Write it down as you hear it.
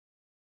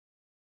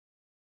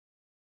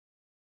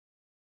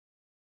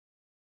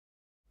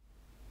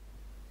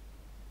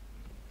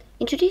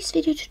In today's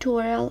video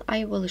tutorial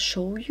I will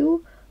show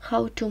you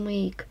how to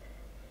make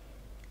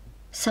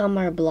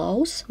summer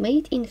blouse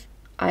made in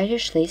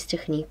Irish lace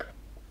technique.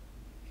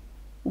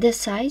 The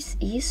size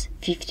is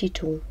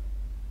 52.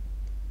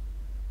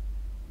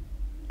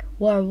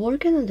 We are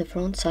working on the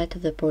front side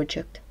of the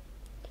project.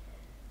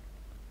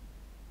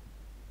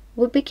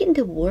 We begin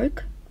the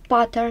work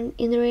pattern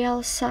in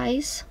real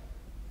size,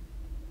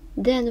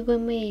 then we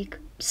make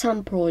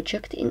some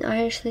project in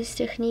Irish lace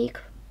technique,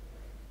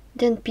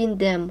 then pin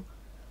them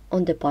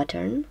on the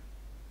pattern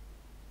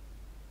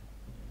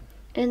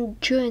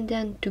and join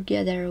them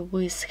together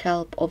with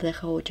help of the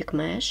chaotic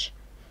mesh.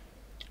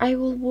 I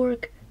will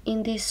work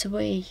in this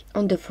way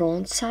on the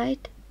front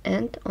side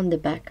and on the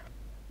back.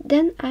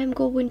 Then I'm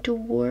going to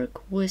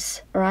work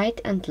with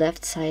right and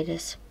left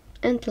sides.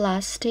 And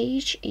last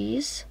stage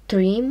is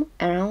trim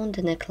around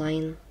the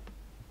neckline.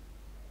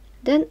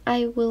 Then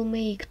I will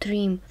make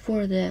trim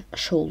for the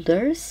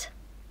shoulders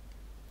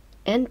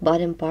and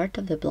bottom part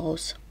of the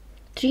blouse.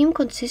 Trim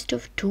consists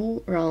of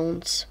 2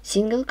 rounds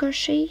single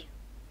crochet.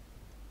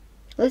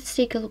 Let's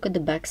take a look at the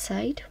back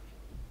side.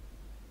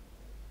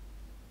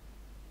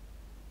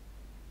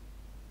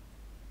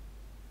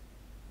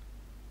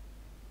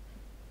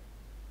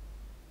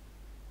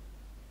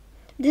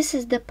 This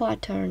is the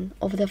pattern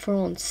of the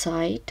front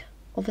side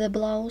of the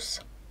blouse.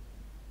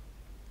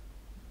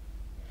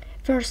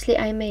 Firstly,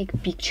 I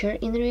make picture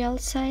in real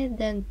side,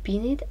 then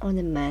pin it on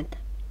the mat.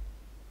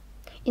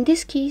 In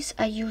this case,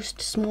 I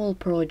used small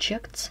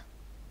projects.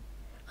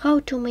 How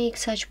to make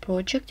such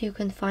project you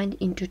can find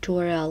in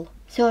tutorial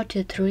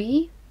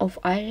 33 of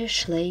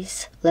Irish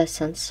lace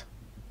lessons.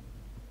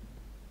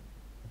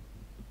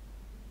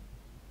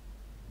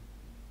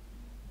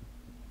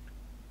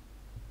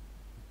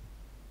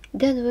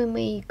 Then we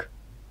make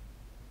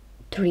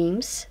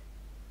trims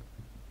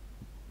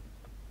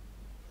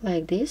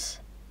like this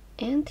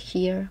and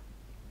here.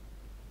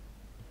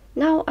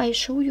 Now I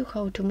show you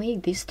how to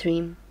make this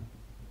trim.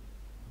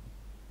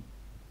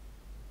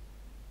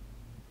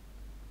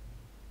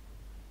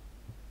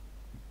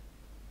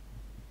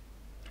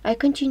 I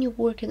continue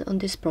working on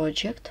this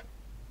project.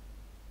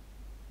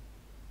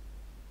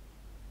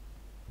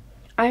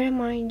 I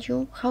remind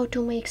you how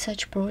to make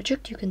such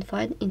project you can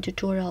find in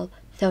tutorial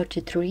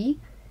 33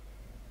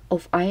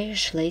 of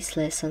Irish lace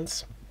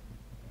lessons.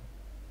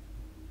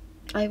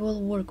 I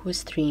will work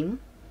with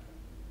trim,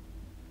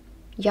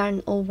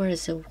 yarn over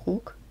the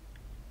hook,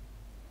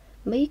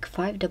 make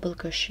 5 double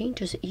crochet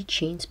into each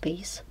chain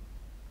space.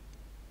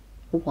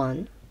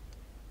 1,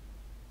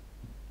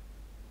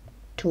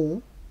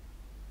 2,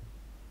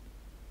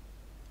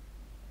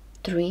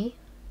 3,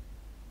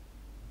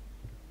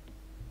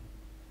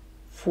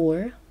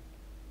 4,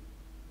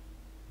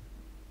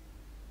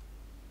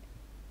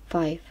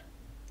 5.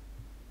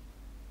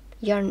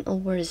 Yarn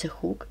over the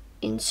hook,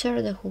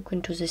 insert the hook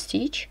into the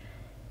stitch,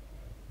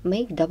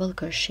 make double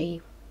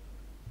crochet,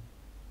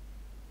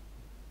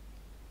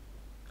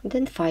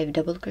 then 5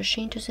 double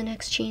crochet into the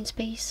next chain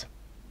space.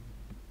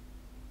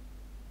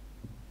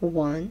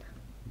 1,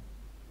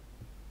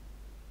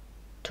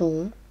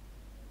 2,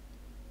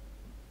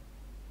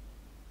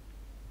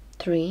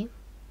 3,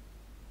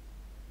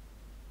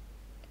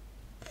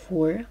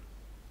 4,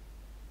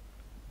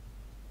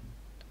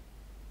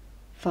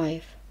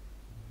 5.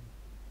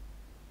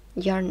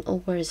 Yarn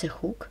over the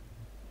hook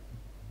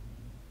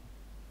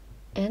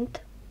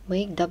and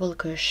make double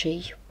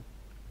crochet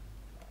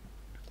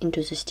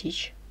into the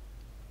stitch.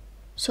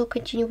 So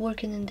continue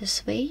working in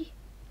this way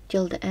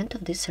till the end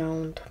of this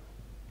round.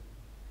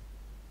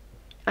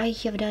 I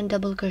have done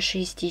double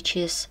crochet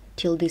stitches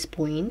till this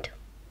point,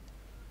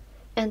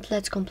 and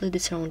let's complete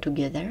this round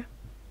together.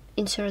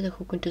 Insert the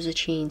hook into the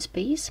chain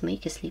space,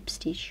 make a slip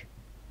stitch.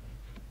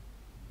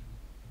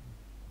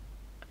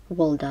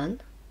 Well done.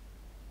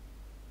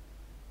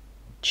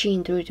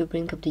 Chain 3 to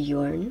bring up the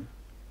yarn.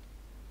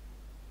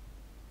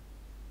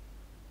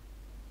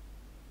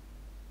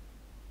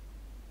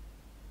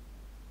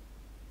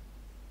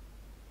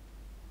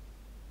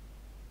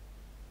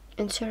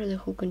 Insert the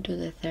hook into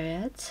the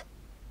threads.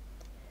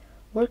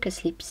 Work a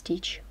slip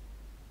stitch.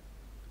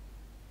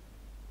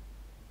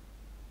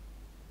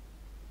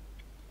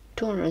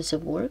 2 rounds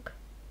of work.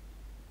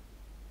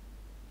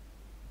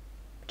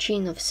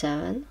 Chain of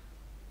 7.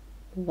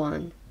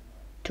 1,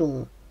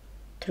 2,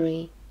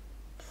 3,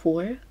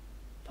 4,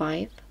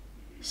 5,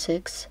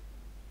 6,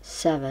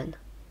 7.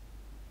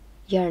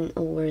 Yarn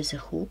over the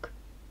hook.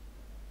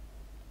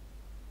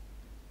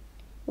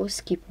 We'll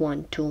skip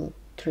 1, 2,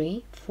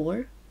 3,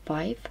 4,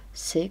 5,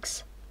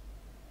 6.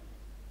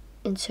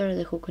 Insert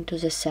the hook into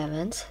the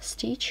 7th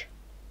stitch.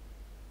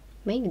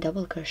 Make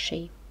double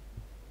crochet.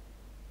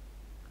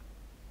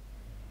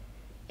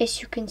 As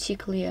you can see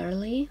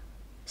clearly,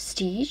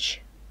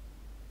 stitch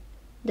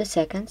the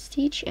 2nd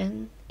stitch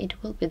and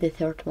it will be the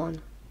 3rd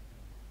one.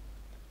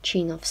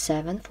 Chain of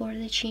 7 for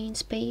the chain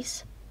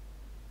space.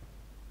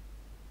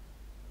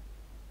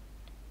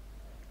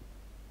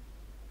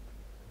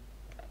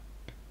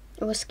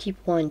 We'll skip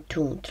 1,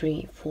 2,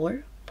 3,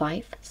 4,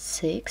 5,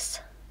 6.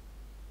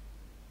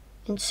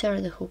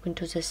 Insert the hook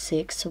into the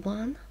 6th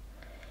one.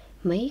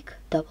 make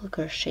double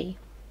crochet.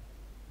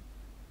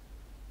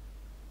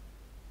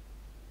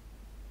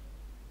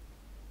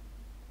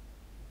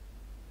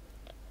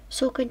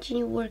 So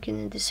continue working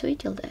in this way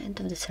till the end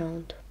of this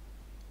round.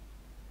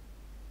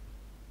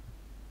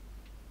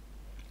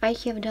 I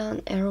have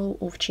done a row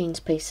of chain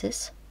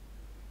spaces.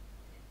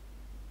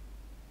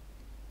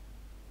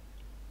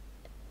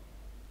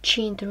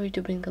 Chain 3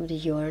 to bring up the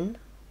yarn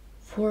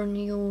for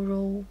new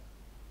row.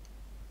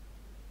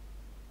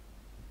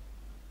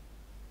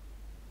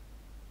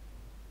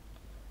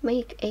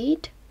 Make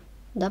 8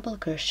 double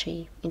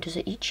crochet into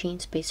the each chain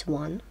space.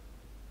 1,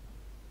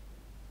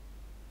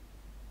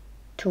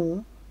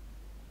 2,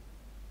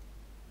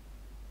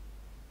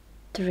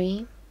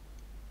 3,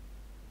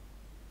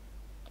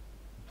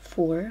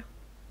 4,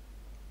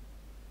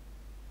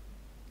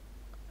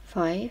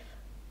 5,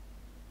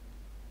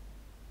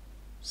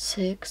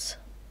 6,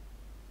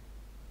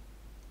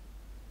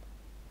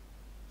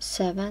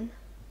 7,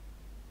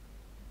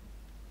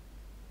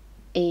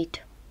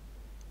 8.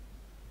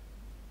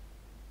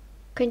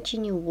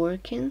 Continue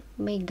working,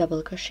 make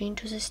double crochet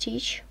into the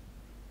stitch.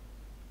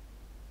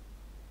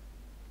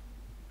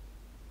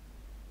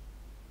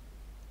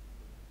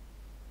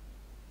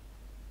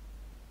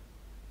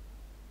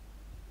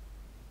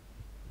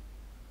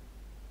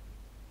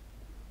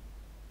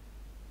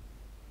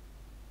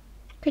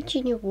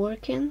 Continue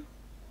working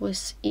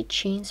with each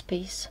chain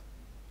space.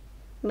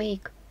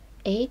 Make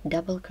 8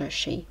 double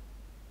crochet.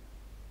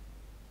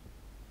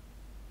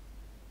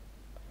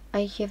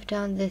 I have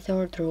done the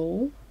third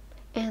row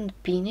and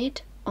pin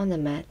it on the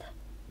mat.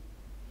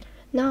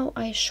 Now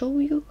I show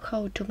you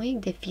how to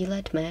make the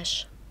fillet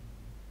mesh.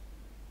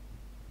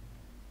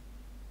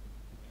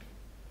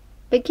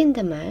 Begin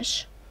the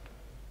mesh.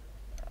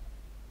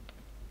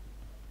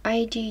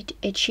 I did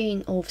a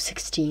chain of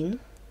 16.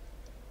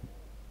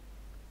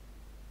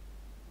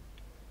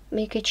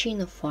 Make a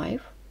chain of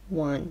 5.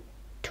 1,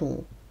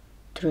 2,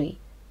 3,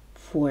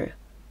 4,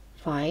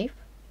 5.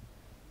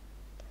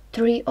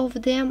 3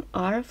 of them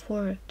are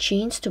for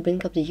chains to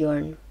bring up the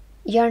yarn.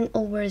 Yarn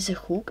over the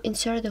hook,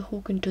 insert the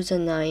hook into the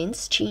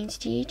 9th chain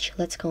stitch.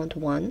 Let's count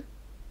 1,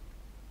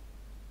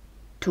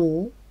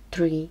 2,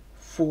 3,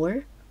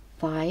 4,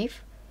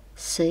 5,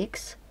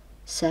 6,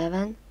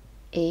 7,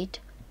 8,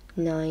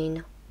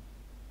 9.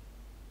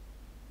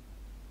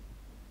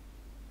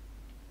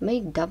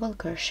 Make double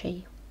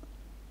crochet.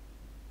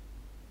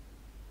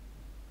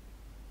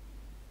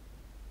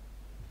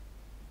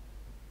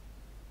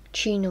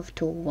 Chain of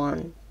 2,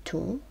 1,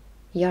 2,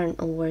 yarn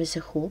over the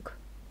hook.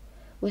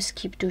 We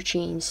skip 2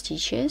 chain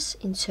stitches,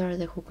 insert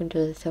the hook into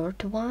the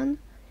 3rd one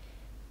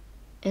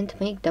and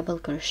make double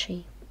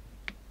crochet.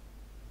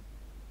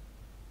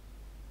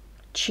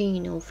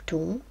 Chain of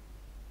 2,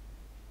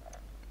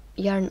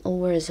 yarn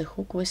over the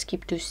hook, we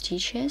skip 2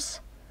 stitches,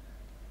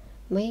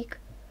 make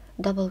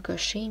double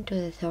crochet into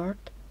the 3rd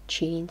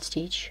chain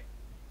stitch.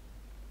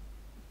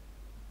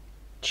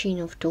 Chain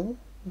of 2,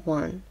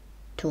 1,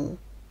 2,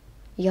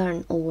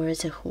 yarn over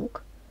the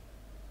hook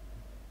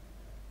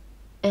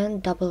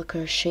and double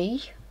crochet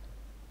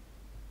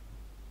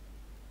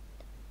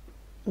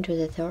into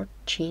the 3rd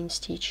chain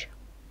stitch.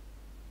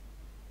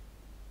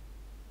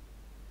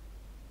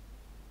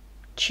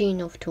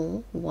 Chain of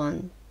 2,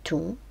 1,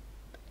 2,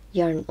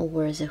 yarn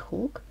over the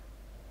hook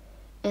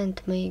and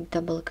make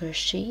double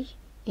crochet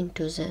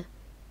into the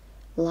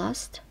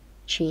last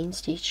chain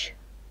stitch.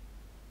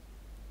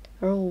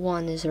 Row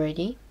 1 is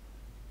ready.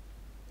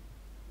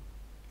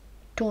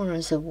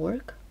 Turn the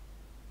work.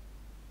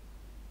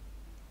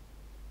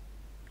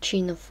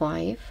 Chain of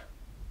 5,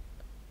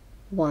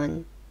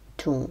 1,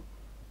 2,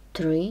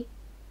 3,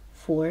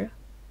 4,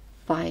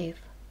 5,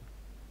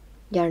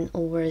 yarn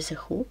over the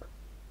hook,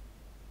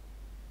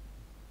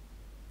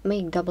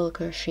 make double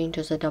crochet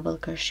into the double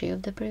crochet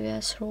of the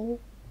previous row,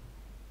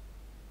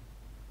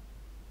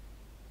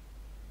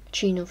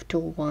 chain of 2,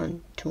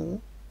 1,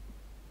 2,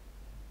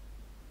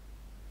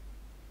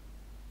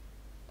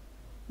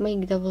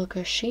 make double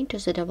crochet into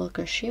the double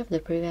crochet of the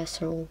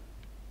previous row,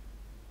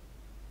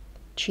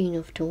 chain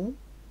of 2,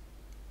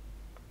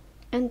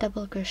 and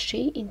double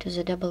crochet into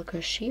the double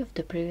crochet of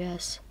the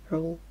previous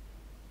row.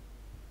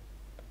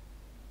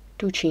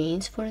 2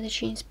 chains for the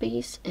chain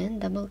space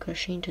and double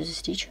crochet into the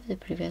stitch of the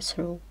previous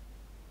row.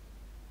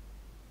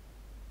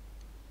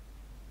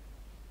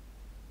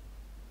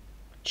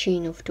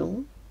 Chain of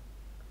 2,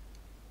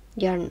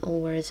 yarn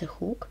over the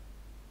hook,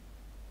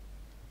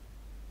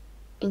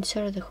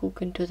 insert the hook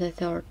into the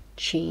 3rd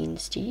chain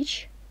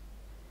stitch,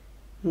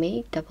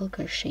 make double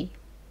crochet.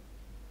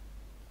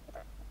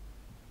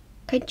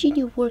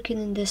 Continue working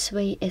in this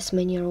way as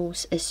many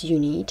rows as you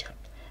need.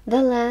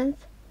 The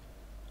length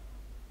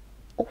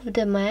of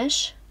the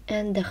mesh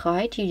and the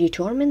height you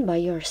determine by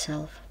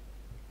yourself.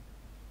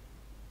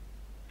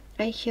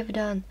 I have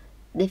done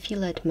the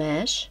fillet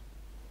mesh.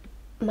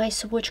 My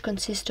swatch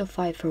consists of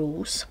 5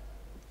 rows.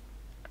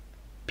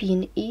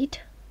 Pin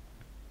it.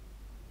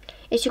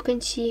 As you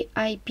can see,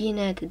 I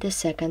pinned the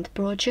 2nd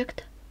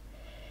project.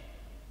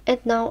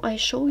 And now I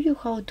show you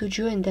how to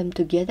join them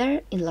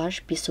together in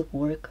large piece of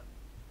work.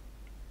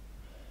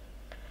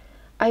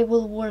 I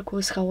will work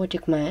with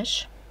chaotic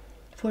mesh.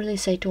 For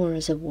this I turn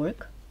the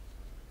work.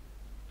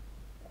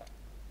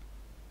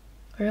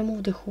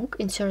 Remove the hook,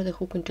 insert the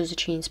hook into the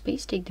chain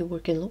space, take the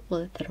working loop, pull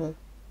it through.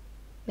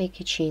 Make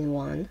a chain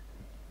 1,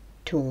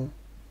 2.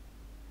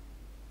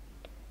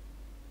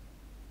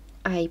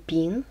 I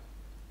pin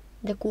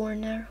the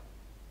corner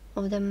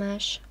of the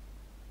mesh,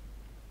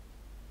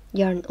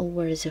 yarn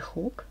over the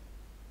hook,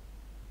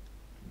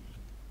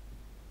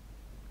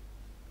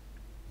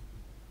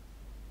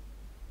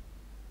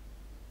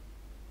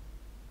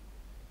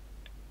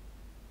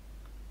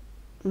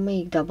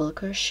 make double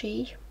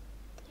crochet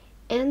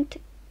and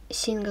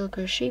single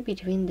crochet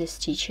between the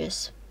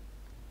stitches.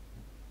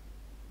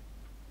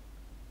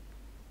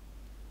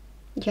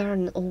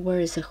 Yarn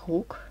over the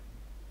hook,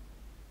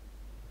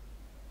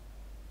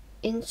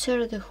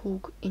 insert the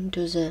hook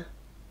into the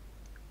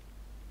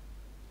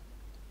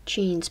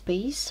chain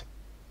space,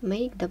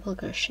 make double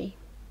crochet,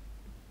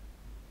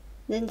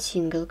 then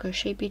single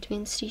crochet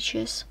between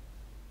stitches,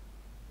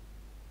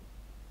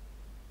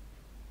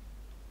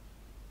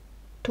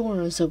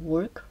 turn the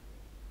work,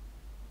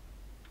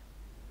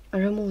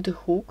 remove the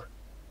hook,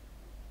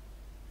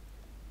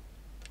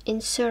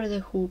 insert the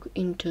hook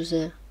into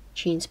the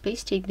chain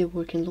space, take the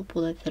working loop,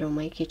 pull it through,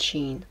 make a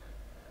chain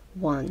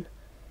 1,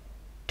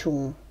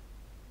 2.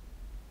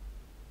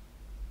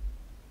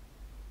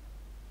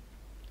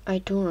 I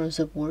turn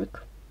the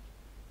work,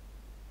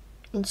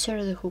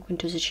 insert the hook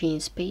into the chain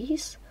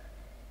space,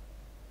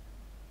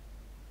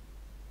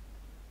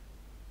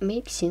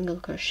 make single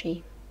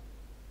crochet,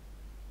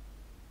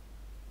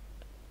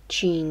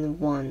 chain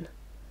 1,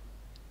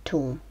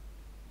 2.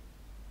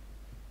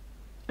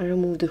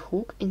 Remove the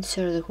hook,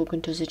 insert the hook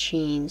into the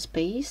chain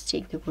space,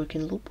 take the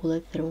working loop, pull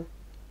it through,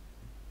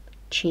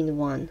 chain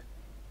 1,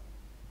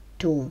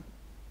 2.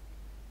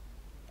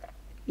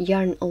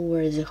 Yarn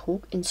over the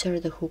hook,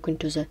 insert the hook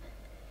into the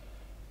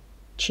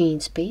chain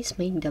space,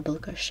 make double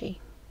crochet.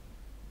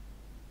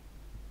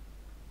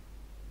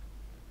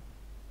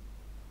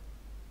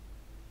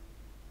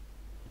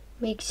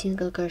 Make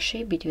single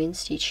crochet between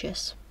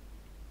stitches.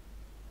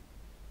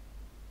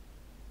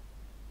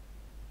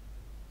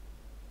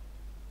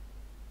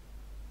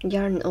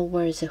 Yarn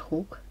over the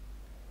hook,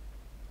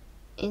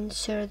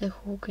 insert the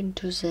hook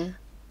into the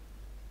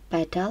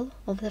petal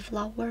of the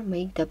flower,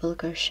 make double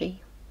crochet.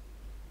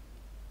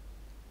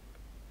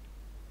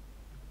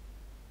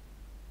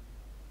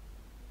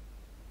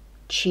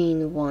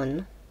 Chain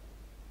 1,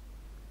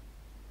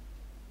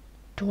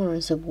 turn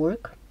the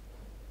work,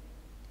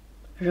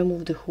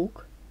 remove the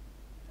hook,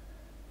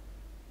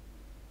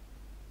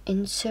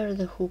 insert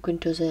the hook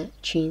into the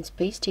chain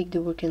space, take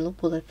the working loop,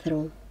 pull it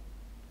through,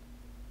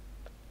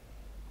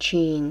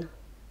 chain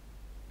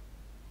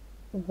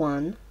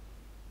 1,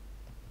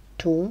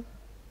 2,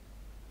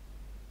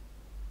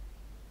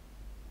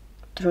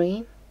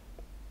 3,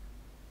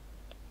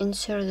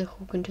 insert the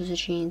hook into the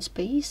chain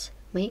space,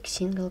 make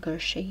single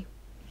crochet,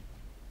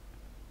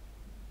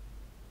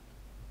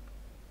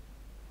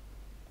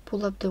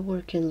 pull up the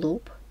working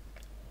loop,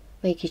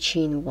 make a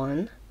chain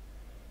 1,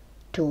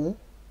 2,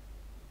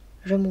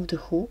 remove the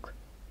hook,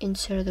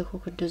 insert the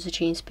hook into the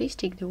chain space,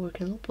 take the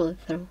working loop, pull it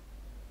through,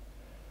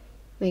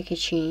 make a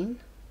chain,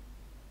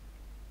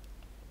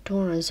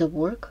 turn the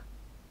work,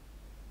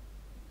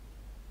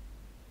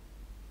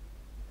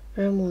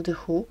 remove the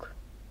hook,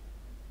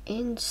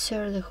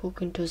 insert the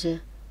hook into the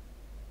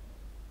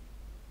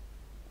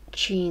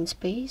chain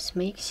space,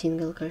 make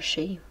single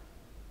crochet.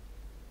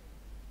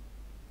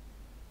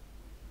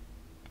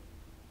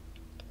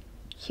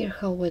 Here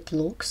how it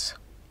looks.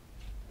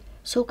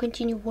 So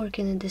continue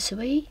working in this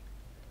way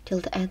till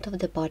the end of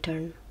the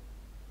pattern.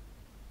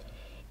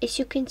 As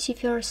you can see,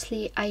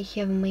 firstly I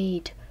have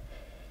made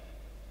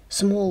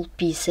small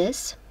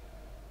pieces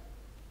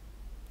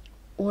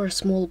or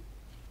small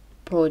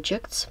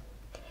projects,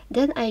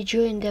 then I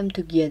join them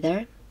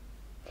together,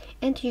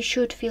 and you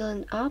should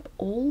fill up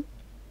all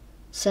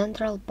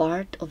central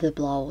part of the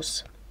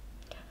blouse.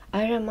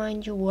 I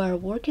remind you, we are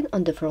working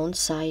on the front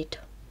side.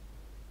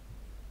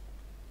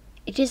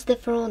 It is the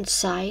front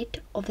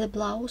side of the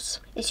blouse.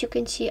 As you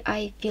can see,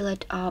 I fill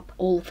it up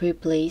all 3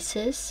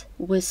 places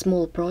with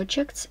small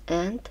projects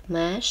and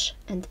mesh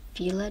and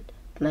fillet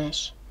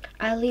mesh.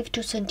 I leave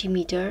 2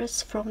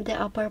 centimeters from the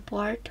upper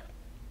part.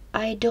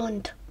 I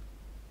don't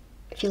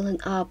fill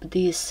up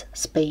this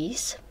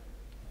space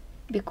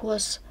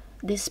because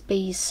this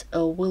space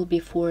will be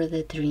for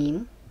the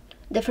trim.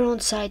 The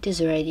front side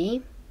is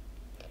ready.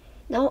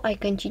 Now I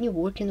continue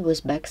working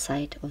with back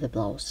side of the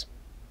blouse.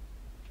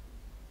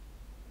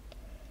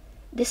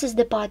 This is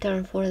the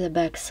pattern for the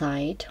back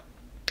side.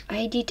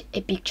 I did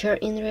a picture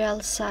in real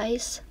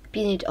size,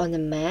 pin it on the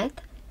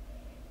mat.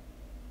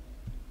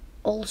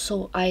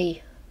 Also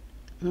I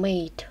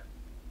made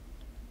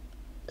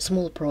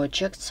small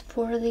projects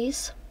for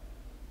this.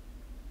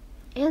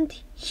 And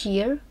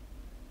here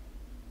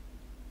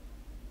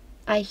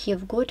I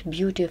have got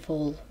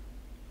beautiful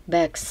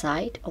back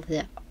side of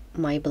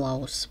my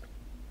blouse.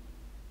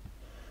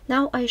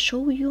 Now I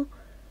show you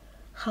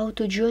how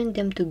to join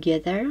them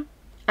together.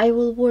 I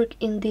will work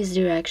in this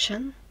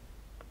direction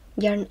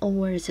yarn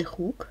over the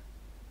hook,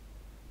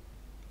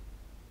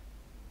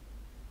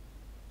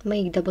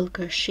 make double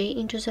crochet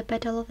into the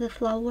petal of the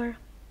flower,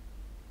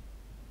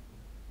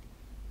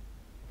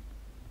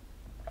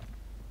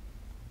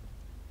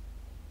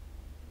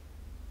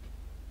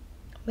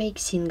 make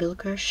single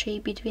crochet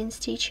between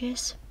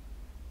stitches,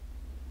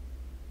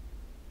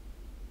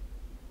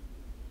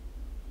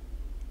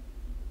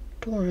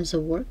 turn the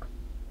work,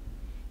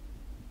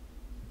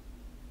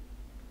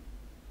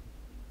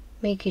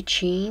 make a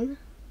chain,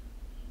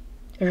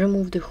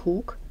 remove the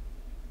hook,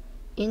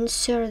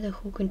 insert the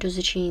hook into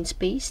the chain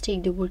space,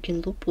 take the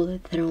working loop, pull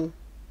it through,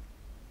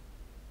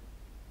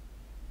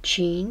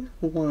 chain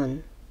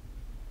 1,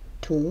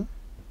 2,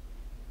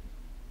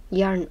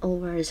 yarn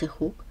over the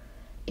hook,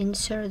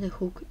 insert the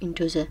hook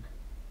into the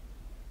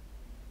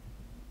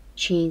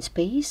chain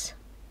space,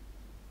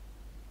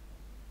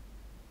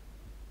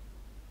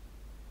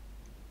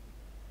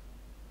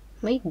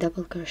 make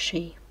double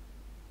crochet,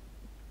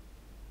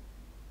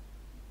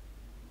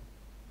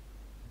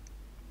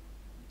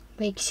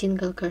 make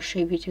single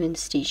crochet between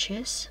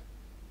stitches,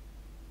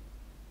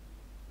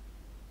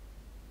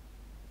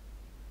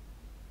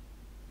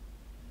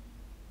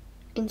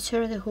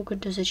 insert the hook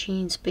into the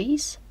chain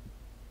space,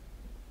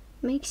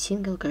 make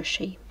single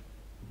crochet,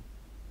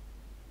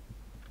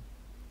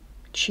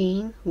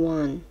 chain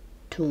 1,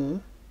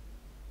 2,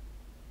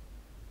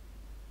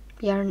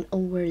 yarn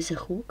over the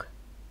hook,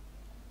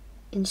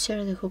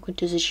 insert the hook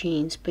into the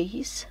chain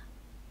space,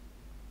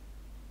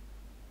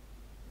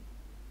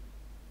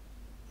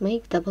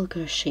 make double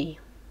crochet,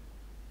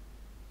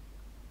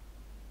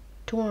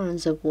 turn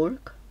the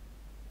work,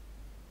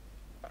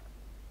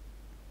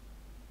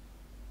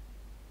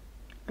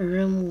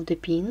 remove the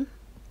pin,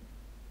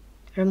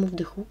 remove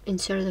the hook,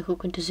 insert the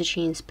hook into the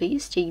chain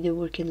space, take the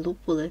working loop,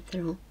 pull it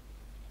through,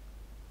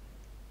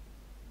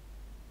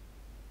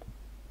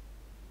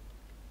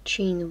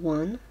 chain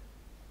 1,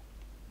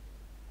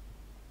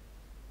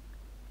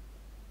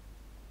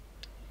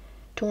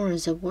 turn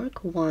the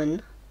work,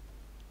 1,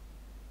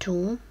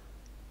 2,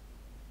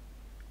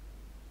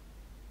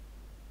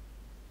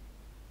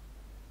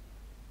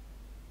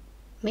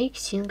 make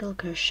single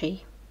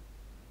crochet,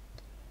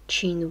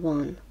 chain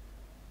 1,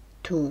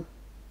 2,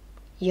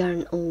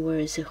 yarn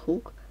over the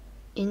hook,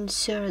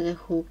 insert the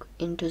hook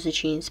into the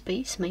chain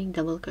space, make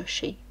double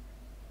crochet,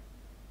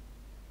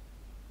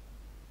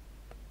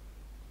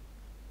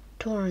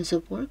 turn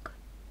the work,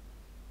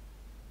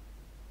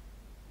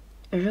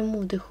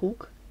 remove the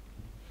hook,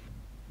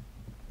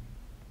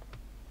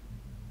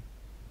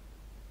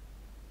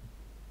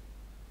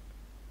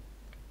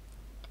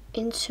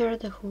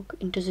 insert the hook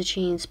into the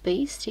chain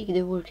space, take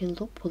the working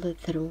loop, pull it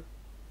through,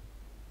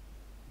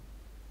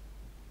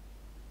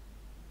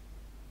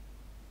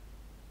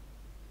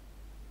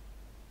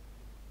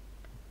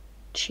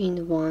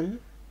 chain 1,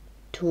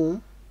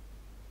 2,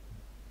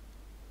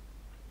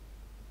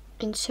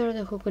 insert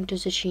the hook into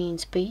the chain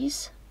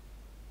space,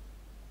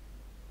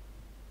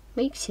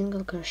 make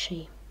single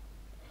crochet.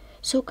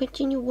 So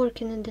continue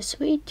working in this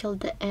way till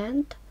the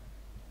end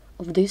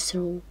of this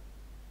row.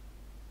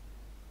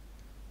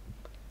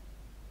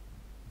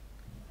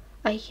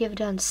 I have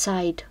done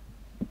side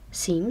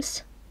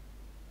seams.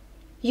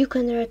 You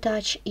can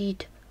retouch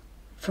it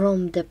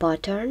from the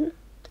pattern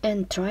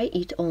and try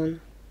it on.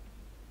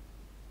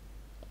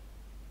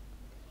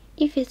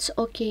 If it's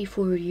okay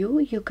for you,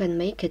 you can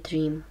make a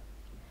trim.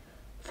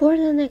 For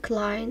the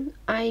neckline,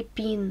 I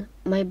pin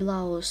my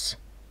blouse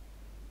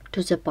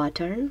to the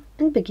pattern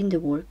and begin the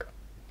work.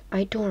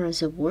 I turn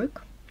the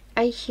work.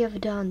 I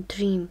have done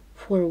trim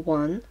for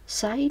one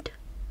side.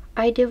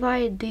 I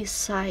divide this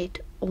side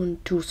on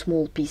 2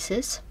 small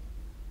pieces.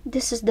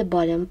 This is the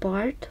bottom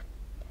part.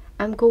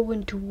 I'm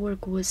going to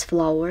work with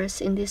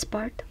flowers in this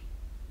part.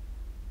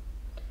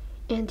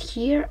 And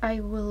here I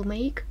will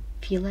make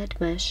fillet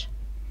mesh.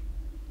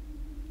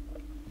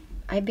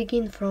 I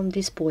begin from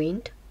this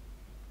point.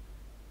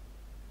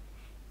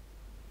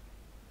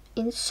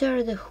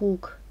 Insert the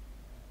hook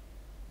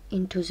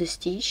into the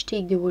stitch,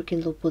 take the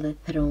working loop, pull it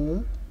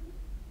through.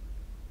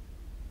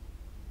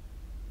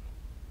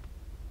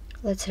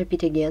 Let's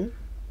repeat again.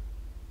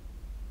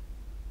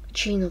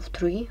 Chain of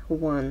 3,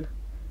 1,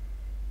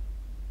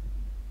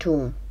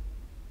 2,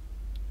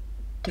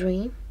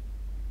 3,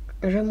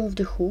 remove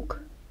the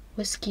hook,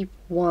 we skip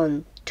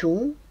 1,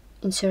 2,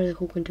 insert the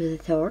hook into the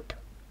third,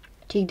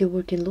 take the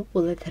working loop,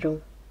 pull it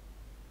through.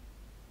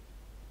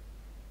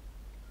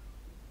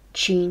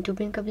 Chain to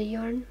bring up the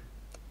yarn,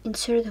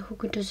 insert the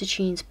hook into the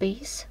chain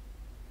space,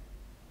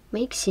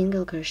 make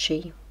single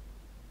crochet.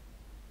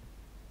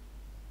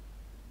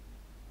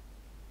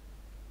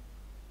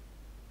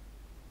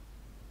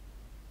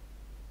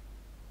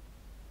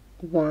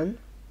 One,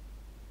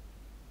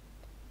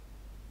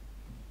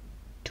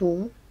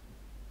 2,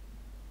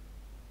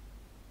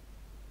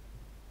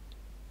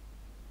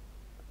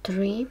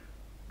 3,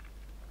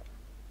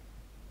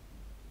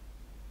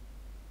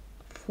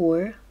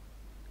 4,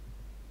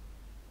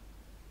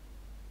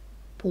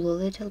 pull a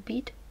little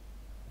bit,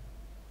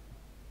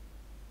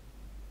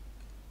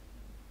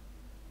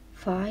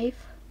 5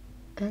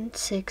 and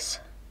 6,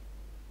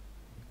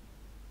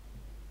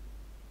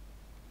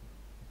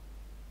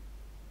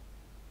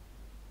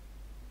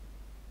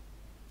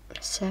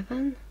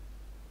 7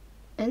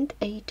 and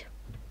 8.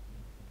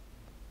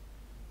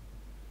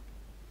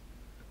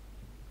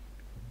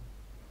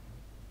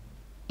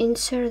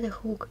 Insert the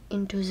hook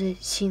into the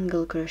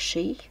single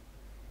crochet,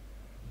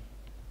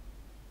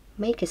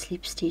 make a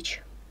slip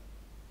stitch,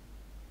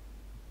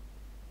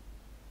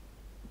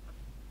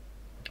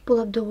 pull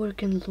up the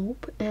working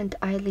loop, and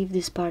I leave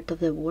this part of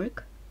the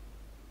work.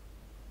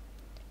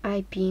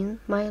 I pin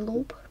my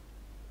loop.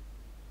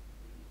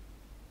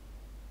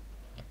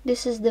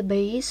 This is the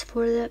base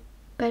for the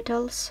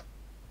petals.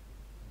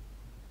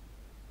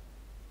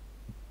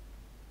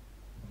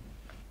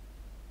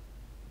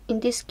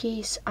 In this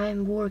case,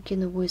 I'm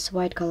working with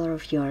white color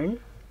of yarn.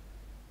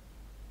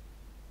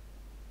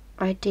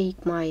 I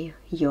take my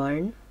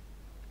yarn,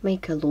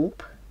 make a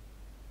loop,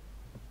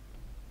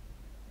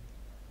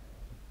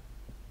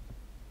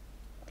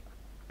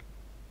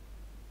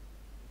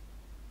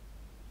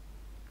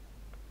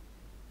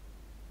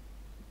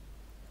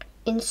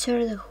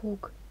 insert the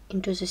hook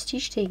into the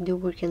stitch, take the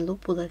working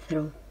loop, pull it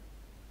through,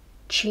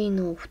 chain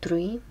of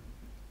 3,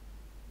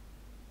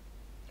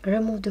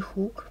 remove the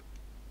hook,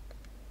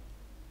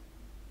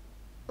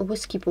 we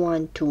skip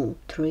 1, 2,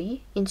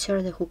 3,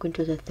 insert the hook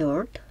into the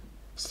third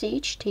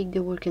stitch, take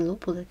the working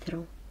loop, pull it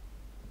through,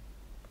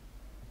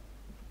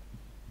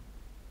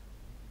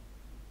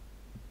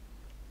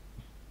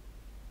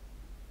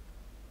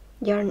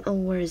 yarn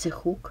over the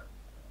hook,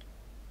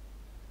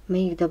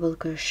 make double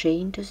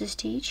crochet into the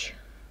stitch,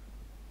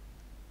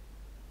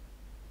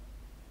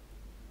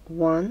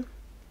 1,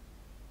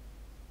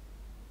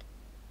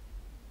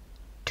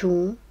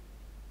 2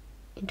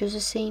 into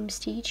the same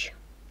stitch,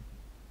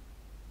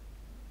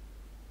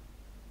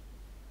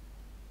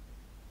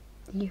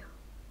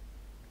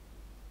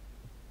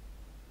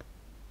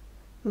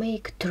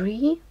 make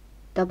 3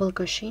 double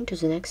crochet into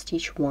the next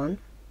stitch, 1,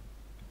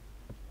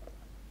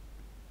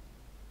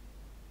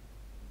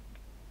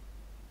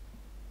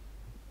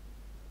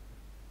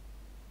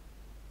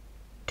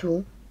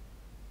 2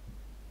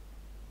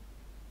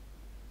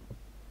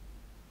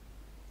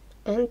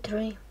 and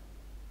 3.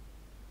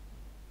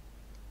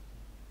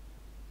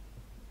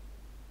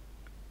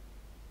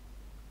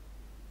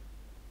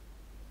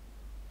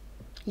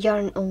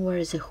 Yarn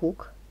over the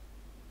hook,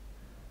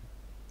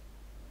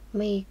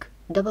 make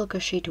double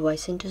crochet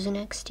twice into the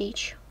next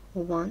stitch,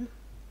 1,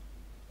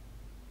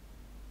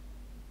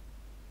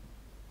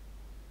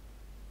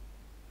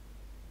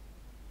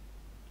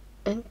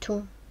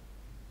 2,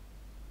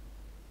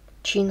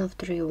 chain of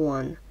 3,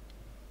 1,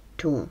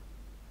 2,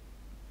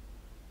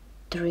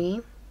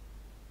 3,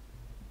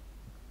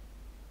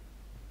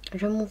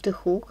 remove the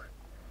hook,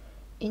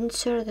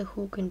 insert the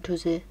hook into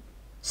the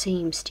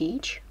same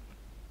stitch,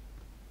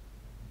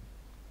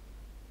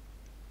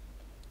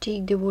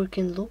 take the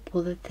working loop,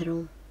 pull it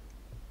through.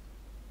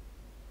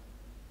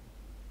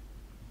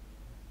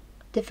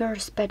 The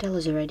first petal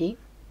is ready.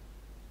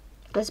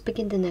 Let's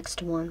begin the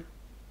next one.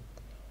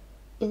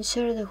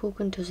 Insert the hook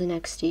into the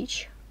next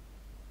stitch,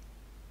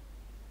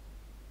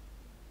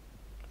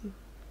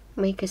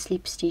 make a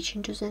slip stitch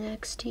into the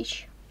next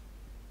stitch,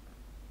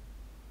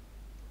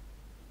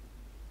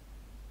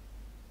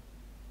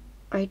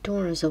 I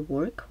turn the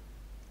work.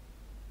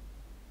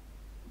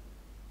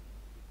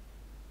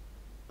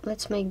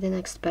 Let's make the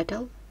next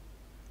petal,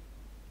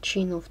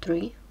 chain of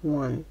 3,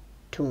 1,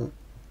 2,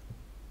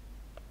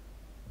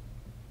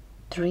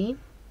 3,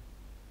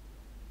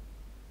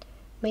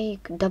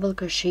 make double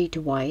crochet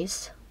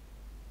twice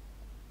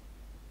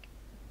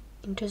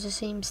into the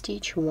same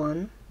stitch,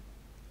 1,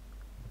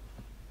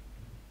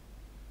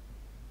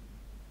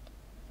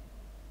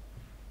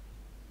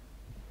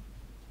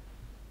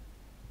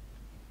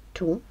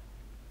 2,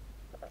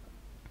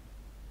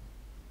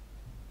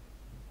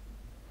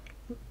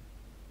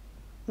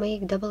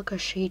 make double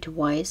crochet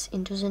twice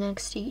into the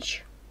next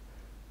stitch,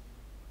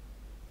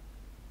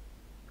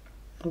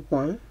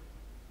 1,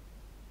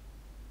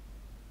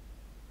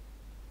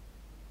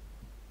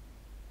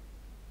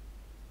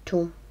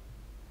 2,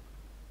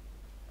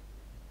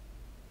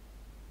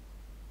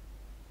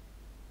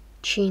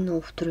 chain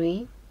of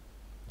 3,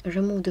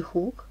 remove the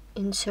hook,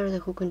 insert the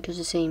hook into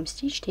the same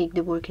stitch, take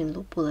the working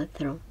loop, pull it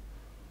through.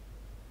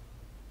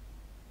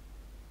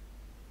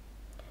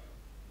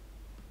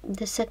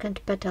 The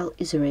second petal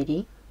is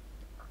ready.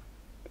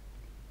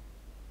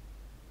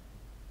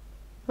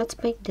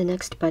 Let's make the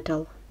next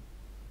petal.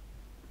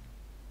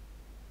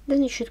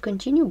 Then you should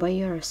continue by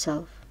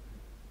yourself.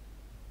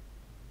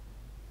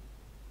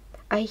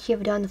 I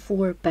have done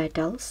 4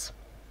 petals.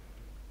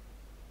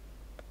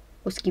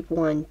 We skip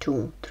 1,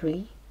 2,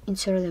 3,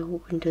 insert the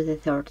hook into the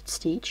third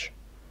stitch,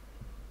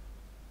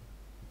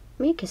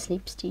 make a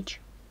slip stitch,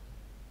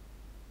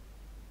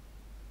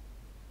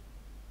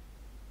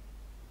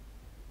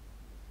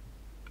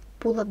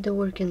 pull up the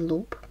working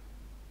loop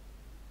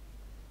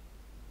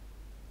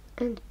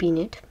and pin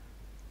it.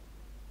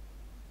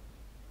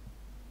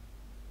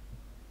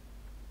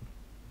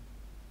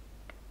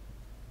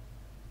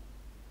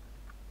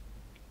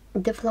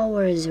 The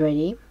flower is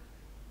ready.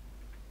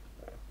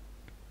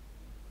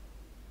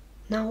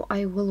 Now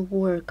I will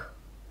work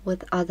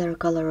with other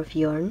color of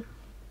yarn.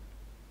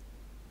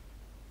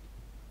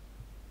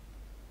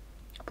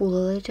 pull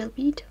a little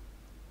bit,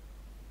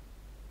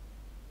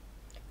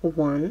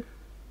 1,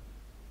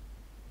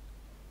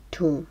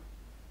 2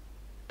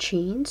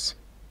 chains.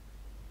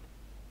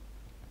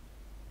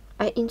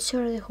 I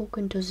insert the hook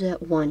into the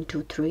 1,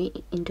 2,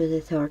 3 into the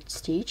third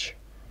stitch,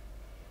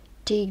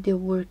 take the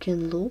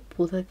working loop,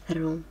 pull it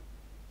through,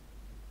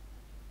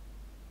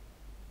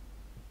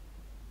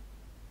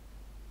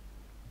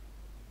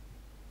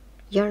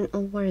 yarn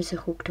over the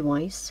hook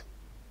twice,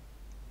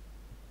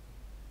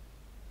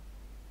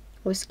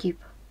 we skip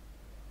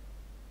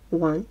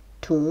 1,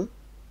 2,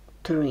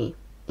 3,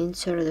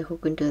 insert the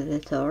hook into the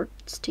third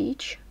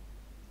stitch,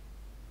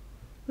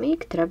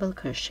 make treble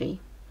crochet,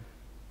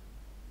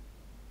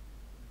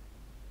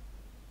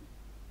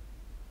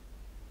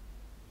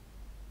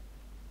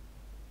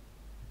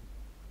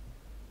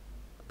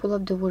 pull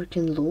up the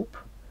working loop,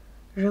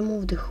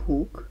 remove the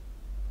hook,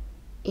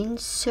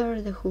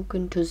 insert the hook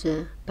into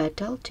the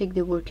petal, take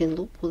the working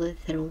loop, pull it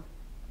through,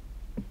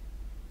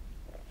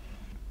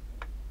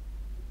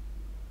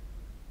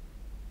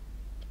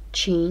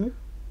 chain,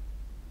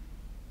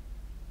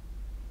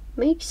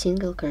 make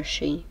single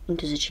crochet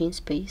into the chain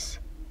space,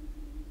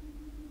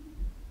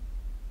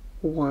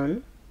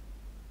 1,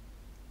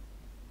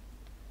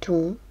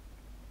 2,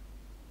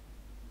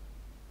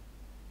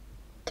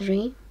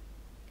 3,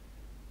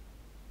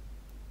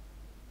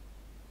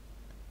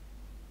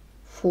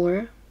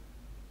 4,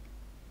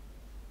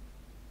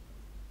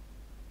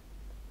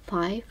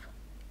 5,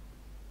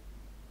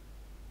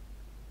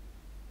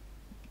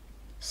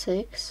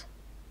 6,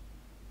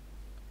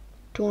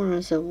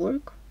 turn the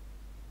work,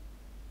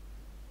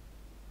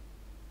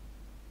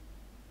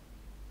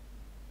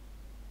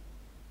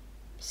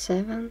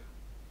 7,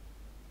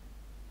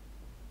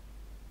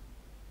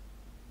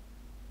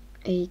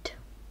 8,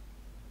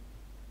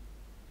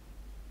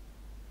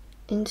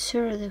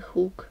 insert the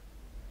hook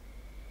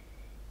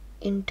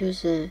into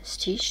the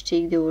stitch,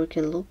 take the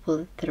working loop, pull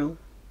it through,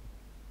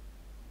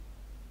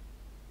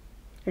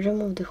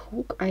 remove the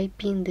hook, I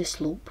pin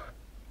this loop.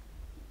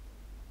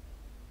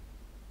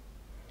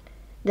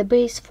 The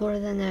base for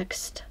the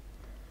next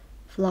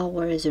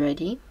flower is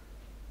ready.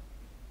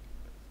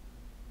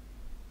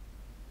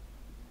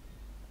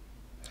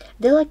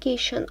 The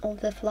location of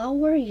the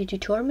flower you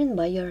determine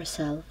by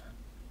yourself.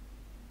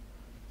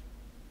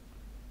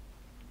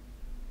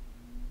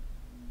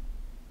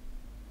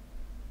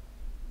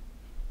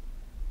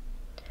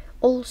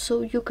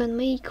 Also, you can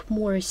make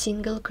more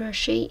single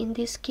crochet in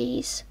this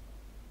case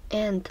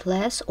and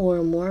less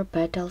or more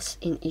petals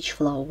in each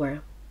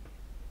flower.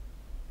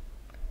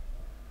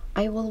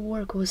 I will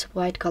work with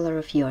white color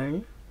of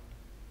yarn.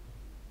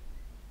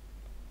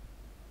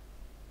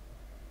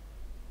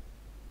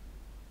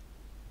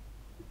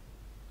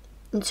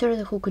 Insert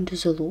the hook into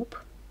the loop.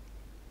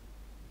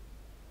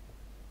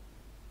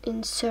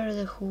 Insert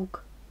the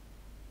hook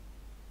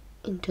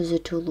into the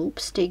 2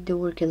 loops, take the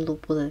working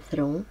loop, pull it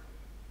through.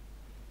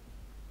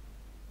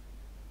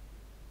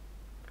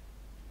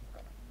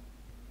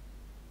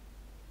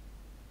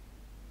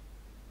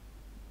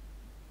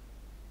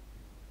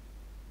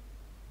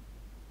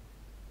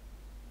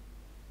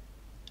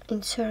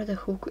 Insert the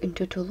hook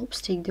into 2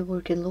 loops, take the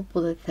working loop,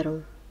 pull it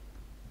through.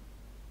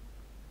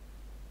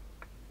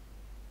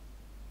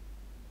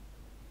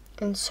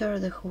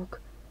 Insert the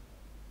hook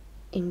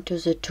into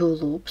the 2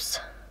 loops,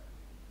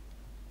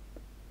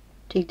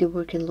 take the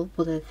working loop,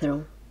 pull it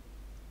through.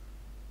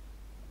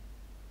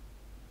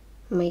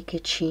 Make a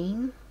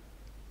chain,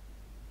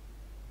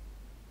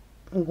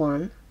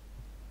 1,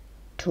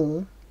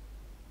 2,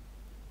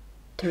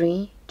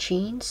 3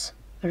 chains,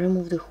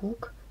 remove the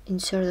hook,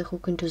 insert the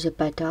hook into the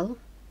petal.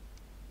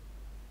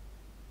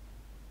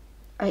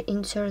 I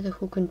insert the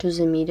hook into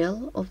the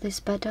middle of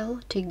this petal,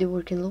 take the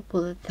working loop,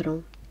 pull it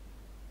through.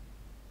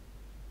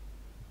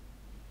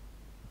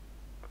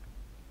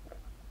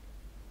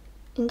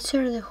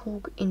 Insert the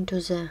hook into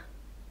the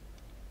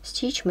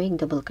stitch, make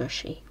double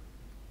crochet.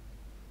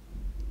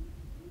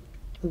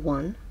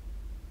 1,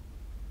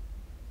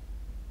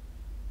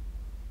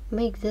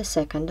 make the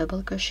second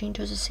double crochet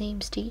into the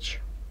same stitch,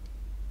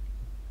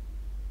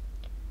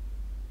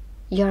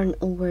 yarn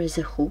over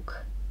the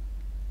hook,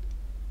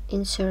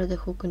 insert the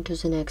hook into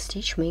the next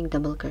stitch, make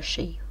double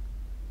crochet,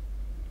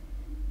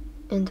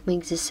 and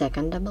make the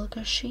second double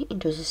crochet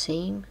into the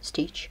same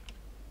stitch.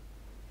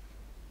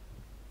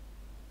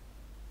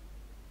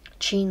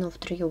 Chain of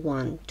 3,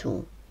 1,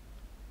 2,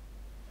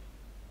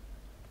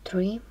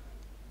 3,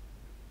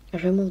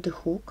 remove the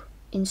hook,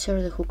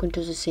 insert the hook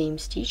into the same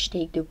stitch,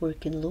 take the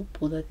working loop,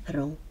 pull it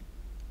through.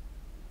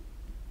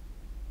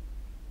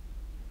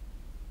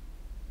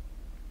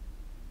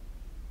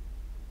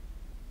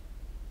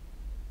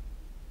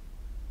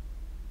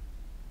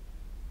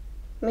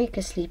 Make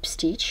a slip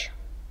stitch.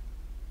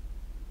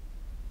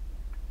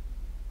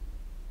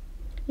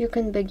 You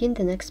can begin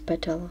the next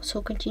petal,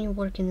 so continue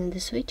working in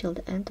this way till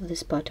the end of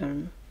this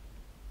pattern.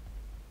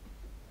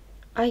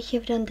 I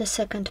have done the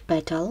second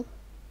petal.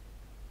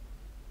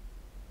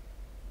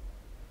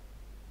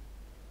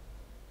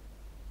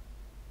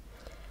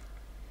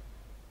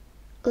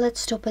 Let's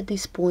stop at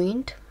this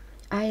point.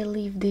 I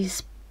leave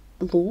this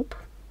loop.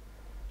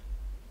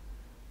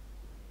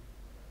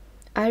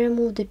 I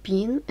remove the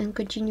pin and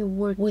continue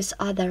work with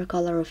other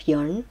color of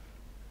yarn.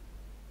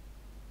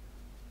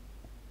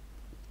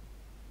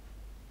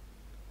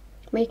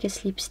 Make a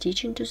slip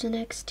stitch into the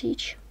next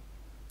stitch.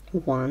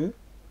 1,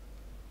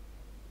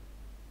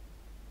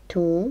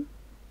 2,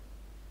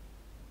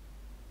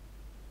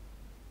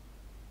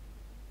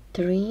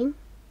 3,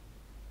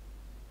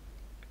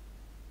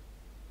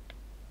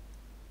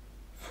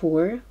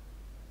 4,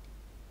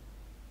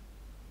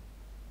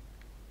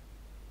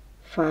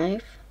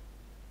 5,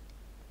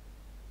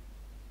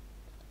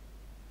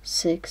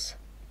 6.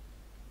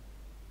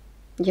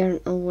 Yarn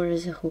over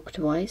the hook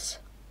twice.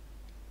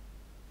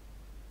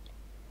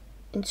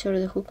 Insert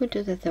the hook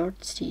into the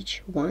third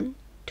stitch. 1,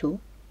 2,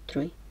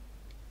 3.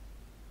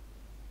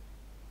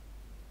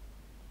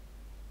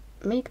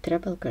 Make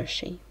treble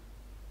crochet.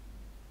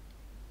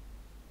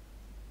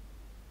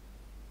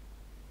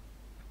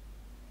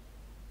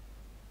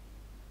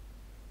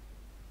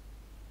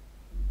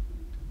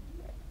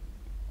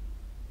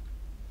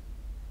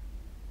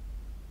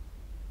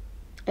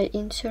 I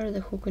insert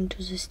the hook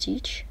into the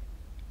stitch,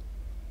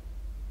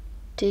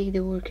 take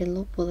the working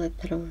loop, pull it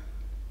through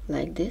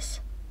like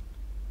this,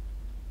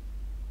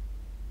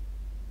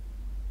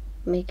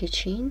 make a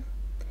chain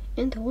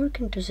and work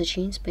into the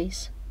chain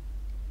space.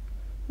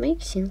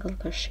 Make single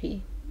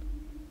crochet.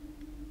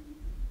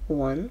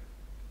 1,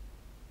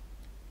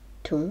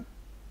 2,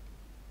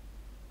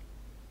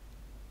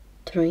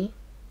 3,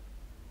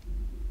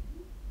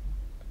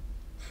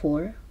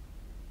 4,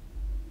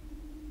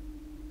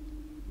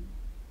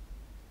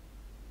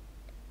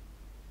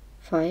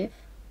 5,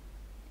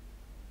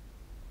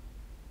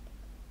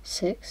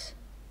 6,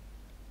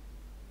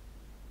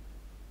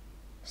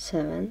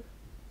 7.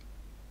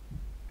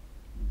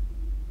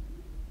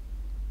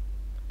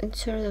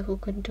 Insert the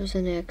hook into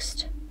the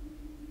next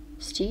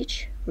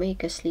stitch,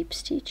 make a slip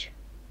stitch.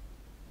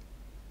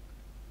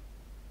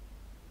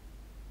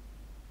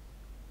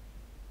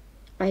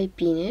 I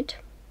pin it.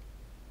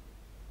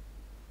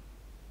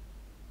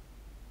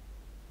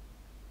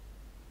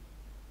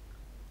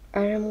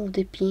 I remove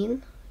the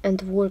pin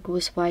and work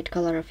with white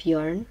color of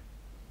yarn.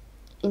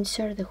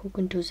 Insert the hook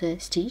into the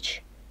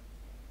stitch,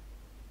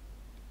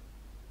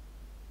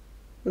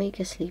 make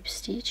a slip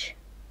stitch,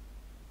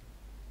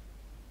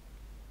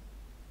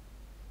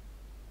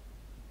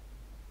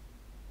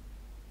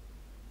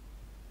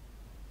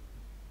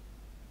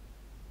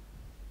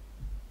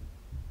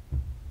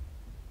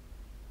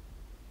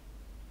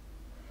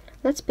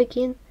 let's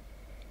begin.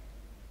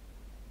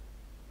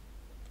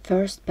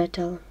 First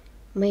petal,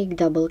 make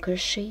double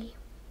crochet.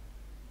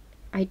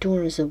 I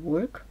turn the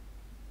work,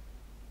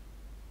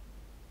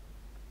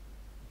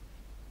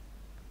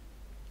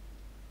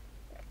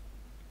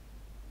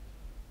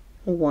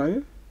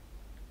 one,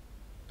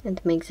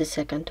 and make the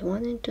second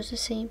one into the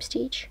same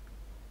stitch,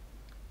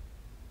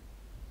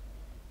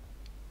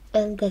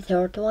 and the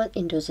third one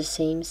into the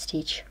same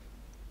stitch.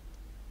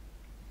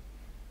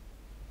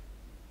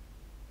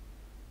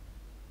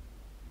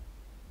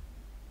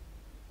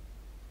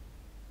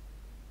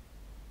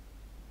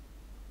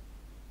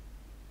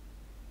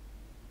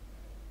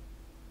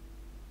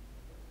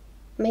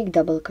 Make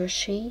double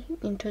crochet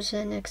into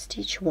the next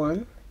stitch.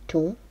 1,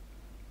 2,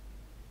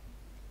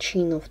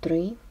 chain of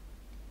 3,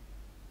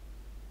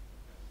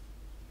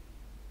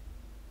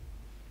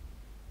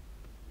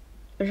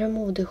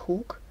 remove the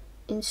hook,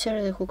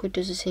 insert the hook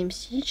into the same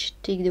stitch,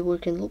 take the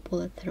working loop,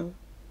 pull it through.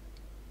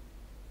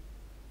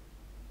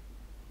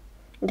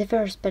 The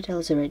first petal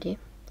is ready,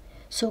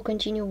 so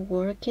continue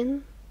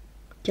working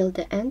till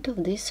the end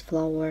of this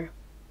flower.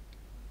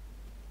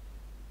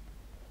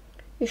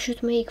 You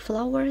should make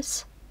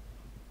flowers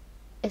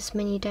as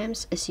many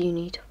times as you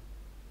need.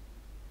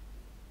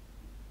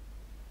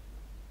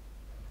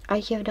 I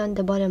have done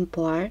the bottom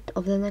part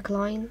of the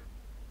neckline.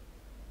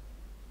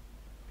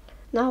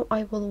 Now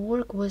I will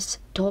work with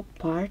top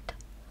part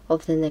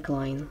of the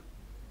neckline.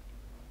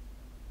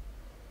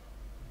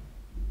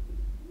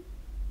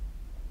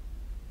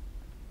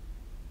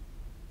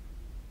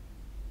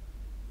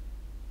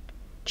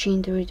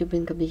 Chain 3 to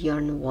bring up the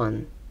yarn.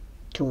 1,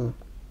 2,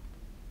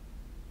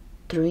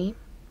 3.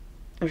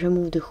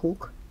 Remove the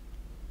hook.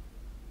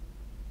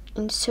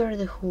 Insert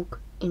the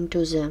hook into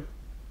the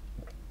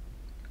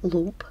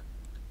loop.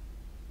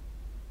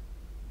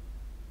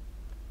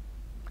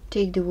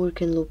 Take the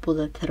working loop, pull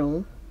it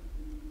through.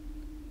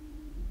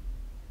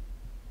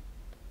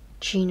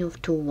 Chain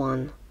of 2,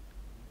 1,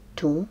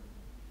 2.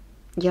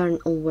 Yarn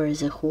over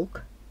the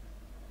hook.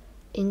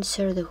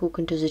 Insert the hook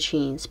into the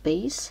chain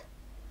space.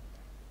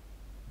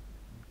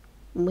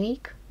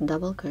 Make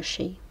double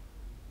crochet.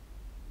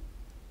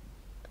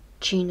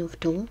 Chain of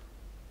 2.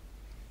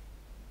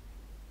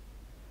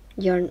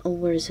 Yarn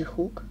over the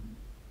hook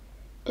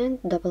and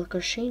double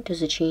crochet into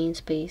the chain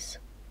space.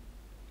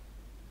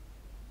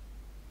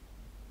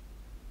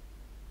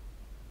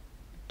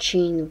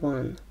 Chain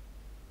 1,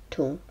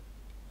 2,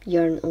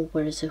 yarn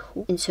over the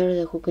hook, insert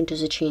the hook into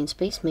the chain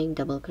space, make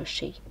double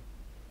crochet.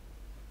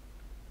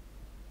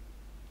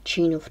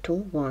 Chain of 2,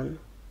 1,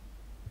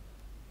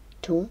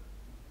 2,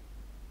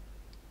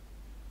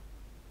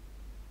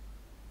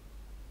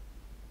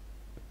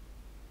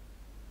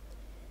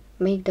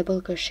 make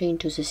double crochet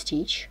into the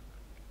stitch.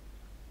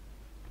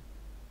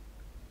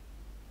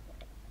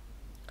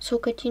 So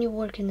continue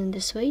working in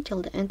this way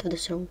till the end of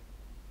this row.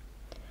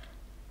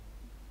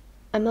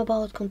 I'm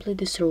about to complete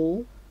this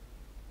row.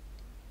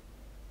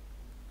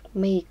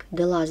 Make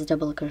the last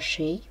double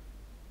crochet.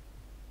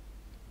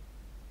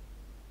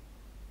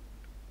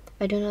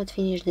 I do not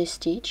finish this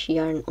stitch,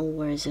 yarn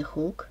over the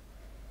hook,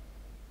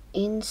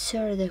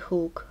 insert the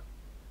hook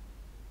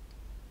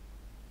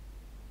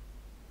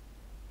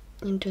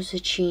into the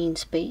chain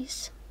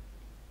space,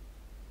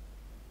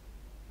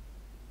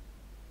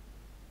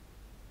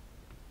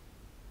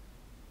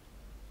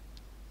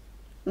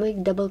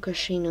 make double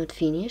crochet not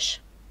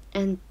finish,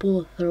 and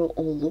pull through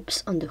all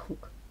loops on the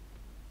hook.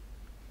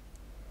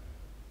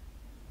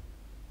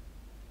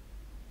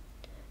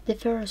 The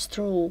first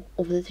row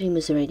of the trim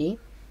is ready.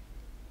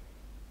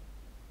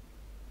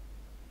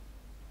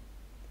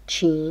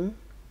 Chain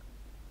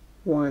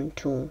 1,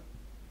 2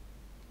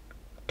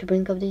 to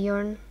bring up the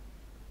yarn,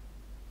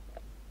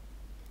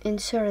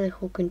 insert the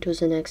hook into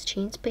the next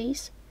chain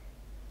space,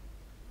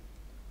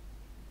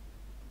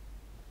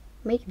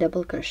 make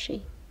double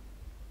crochet,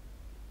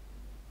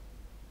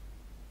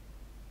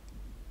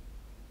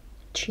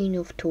 chain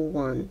of 2,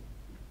 1,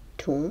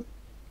 2,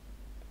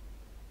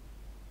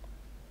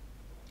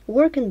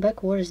 work in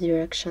backwards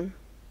direction,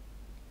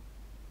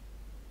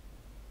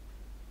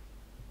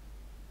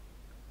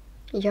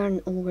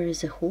 yarn over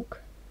the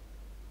hook,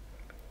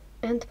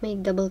 and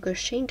make double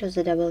crochet into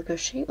the double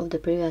crochet of the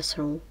previous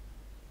row.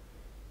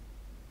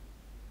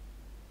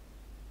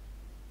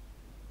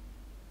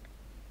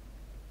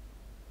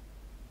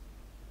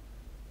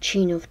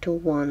 Chain of 2,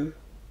 1,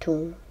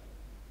 2,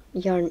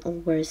 yarn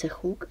over the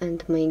hook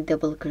and make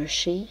double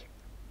crochet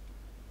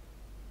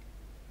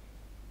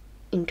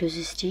into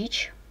the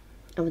stitch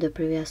of the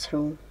previous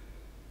row.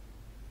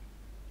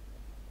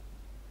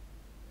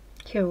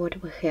 Here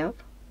what we have.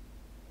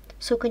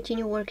 So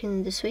continue working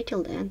in this way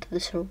till the end of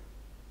this row.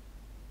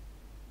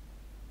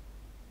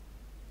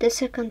 The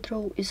second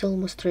row is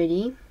almost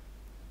ready.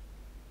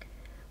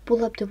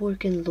 Pull up the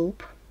working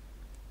loop,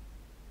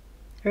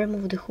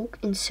 remove the hook,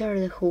 insert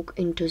the hook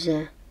into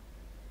the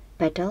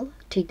petal,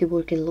 take the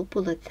working loop,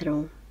 pull it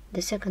through.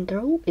 The second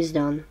row is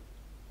done.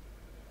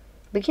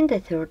 Begin the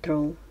third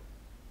row.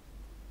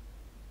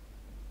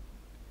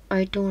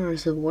 I turn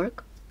the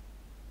work,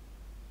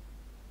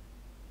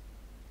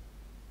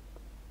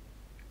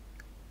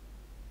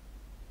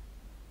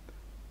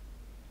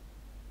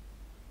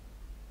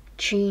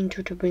 chain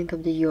 2 to bring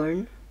up the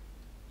yarn,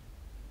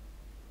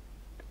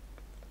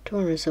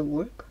 turn the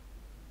work.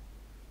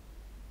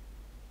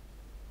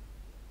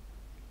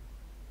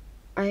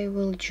 I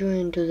will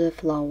join to the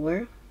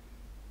flower,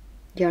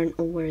 yarn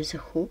over the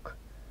hook,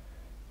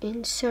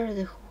 insert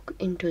the hook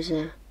into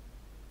the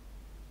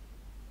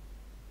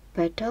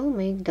petal,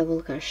 make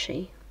double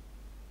crochet.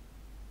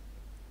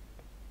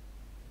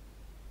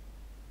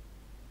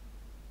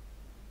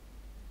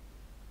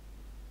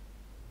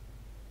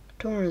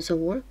 Turn the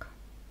work.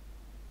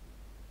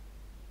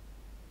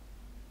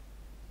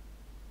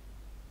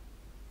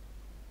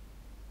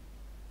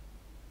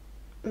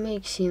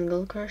 Make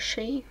single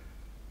crochet,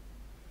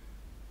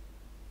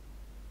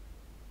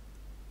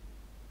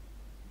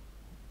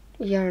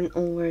 yarn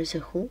over the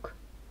hook,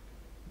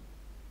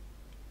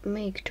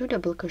 make 2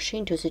 double crochet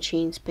into the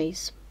chain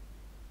space,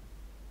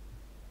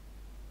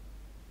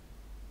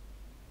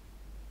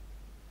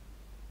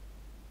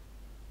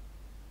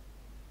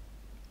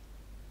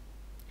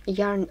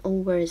 yarn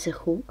over the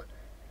hook,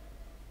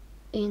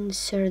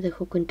 insert the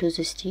hook into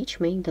the stitch,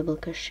 make double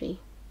crochet,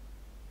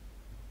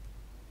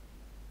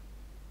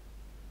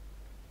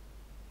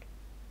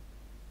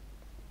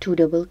 two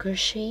double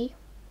crochet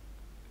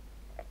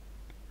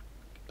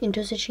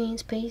into the chain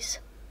space,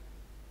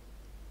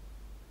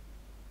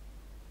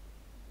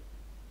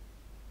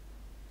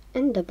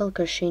 and double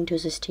crochet into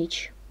the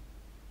stitch.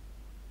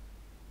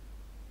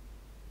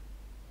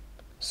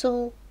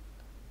 So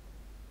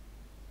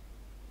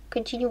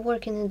continue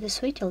working in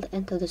this way till the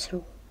end of this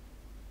row.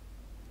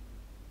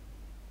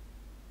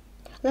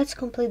 Let's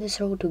complete this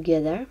row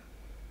together.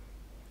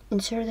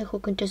 Insert the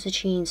hook into the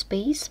chain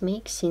space,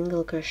 make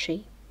single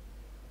crochet.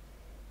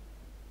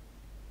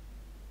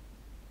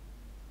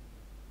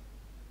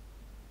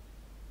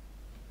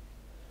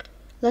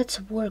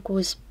 Let's work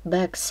with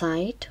back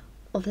side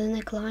of the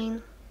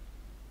neckline.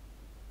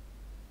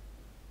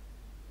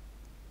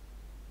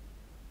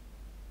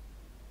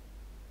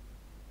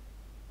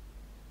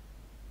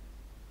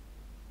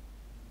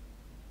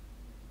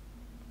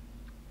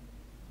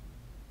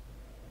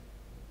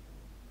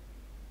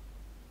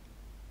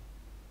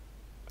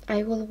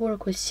 I will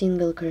work with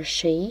single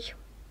crochet.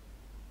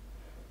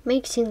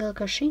 Make single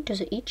crochet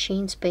into each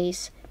chain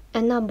space.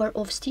 A number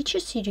of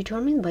stitches you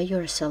determine by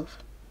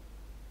yourself.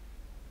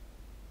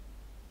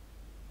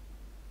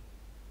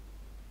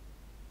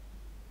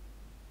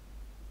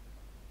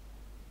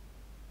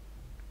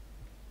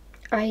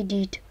 I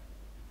did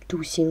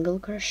 2 single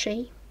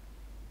crochet,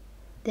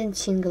 then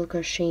single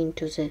crochet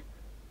into the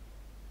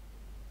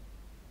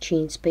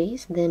chain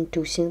space, then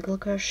 2 single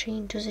crochet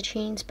into the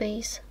chain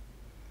space,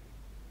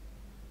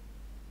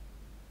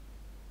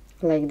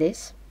 like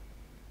this.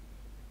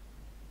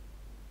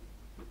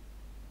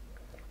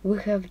 We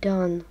have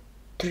done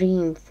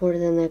trim for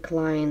the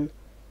neckline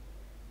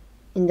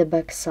in the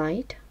back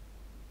side.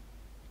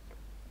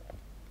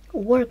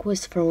 Work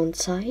with front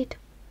side.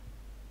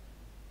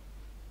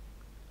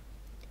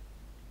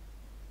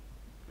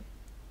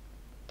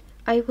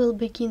 I will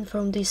begin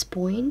from this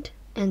point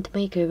and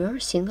make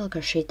reverse single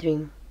crochet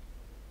trim.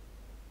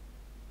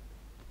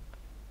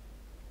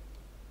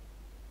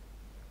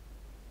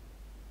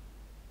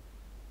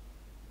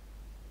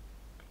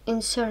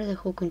 Insert the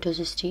hook into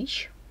the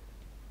stitch.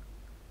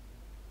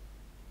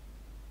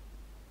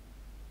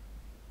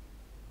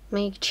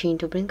 Make chain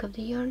to bring up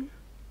the yarn.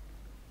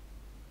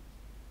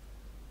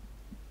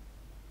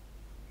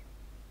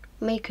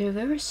 Make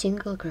reverse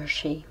single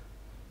crochet.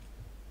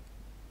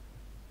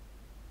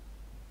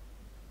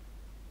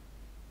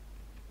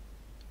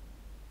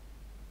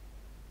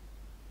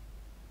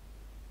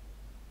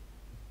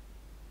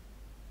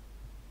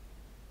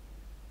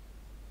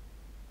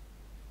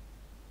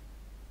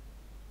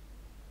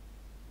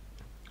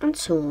 And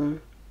so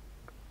on.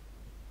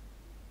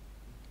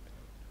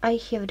 I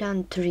have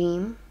done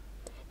trim.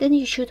 Then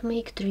you should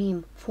make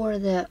trim for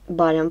the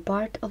bottom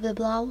part of the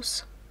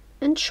blouse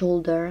and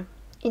shoulder.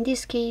 In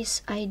this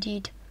case I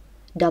did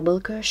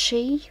double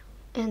crochet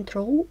and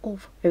row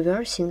of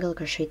reverse single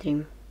crochet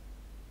trim.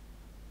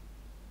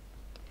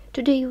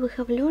 Today we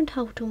have learned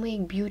how to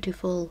make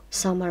beautiful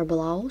summer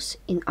blouse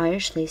in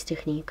Irish lace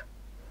technique.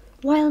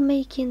 While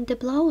making the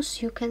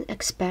blouse you can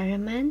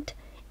experiment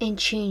and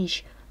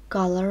change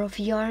color of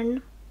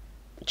yarn,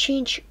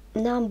 change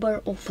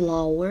number of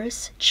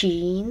flowers,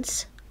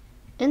 chains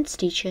and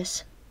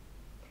stitches.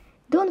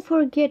 Don't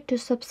forget to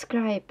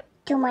subscribe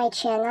to my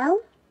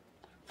channel,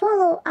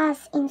 follow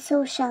us in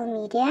social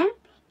media,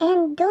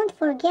 and don't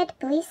forget,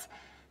 please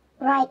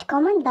write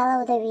comment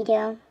below the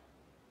video.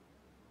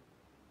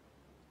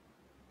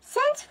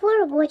 Thanks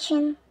for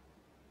watching.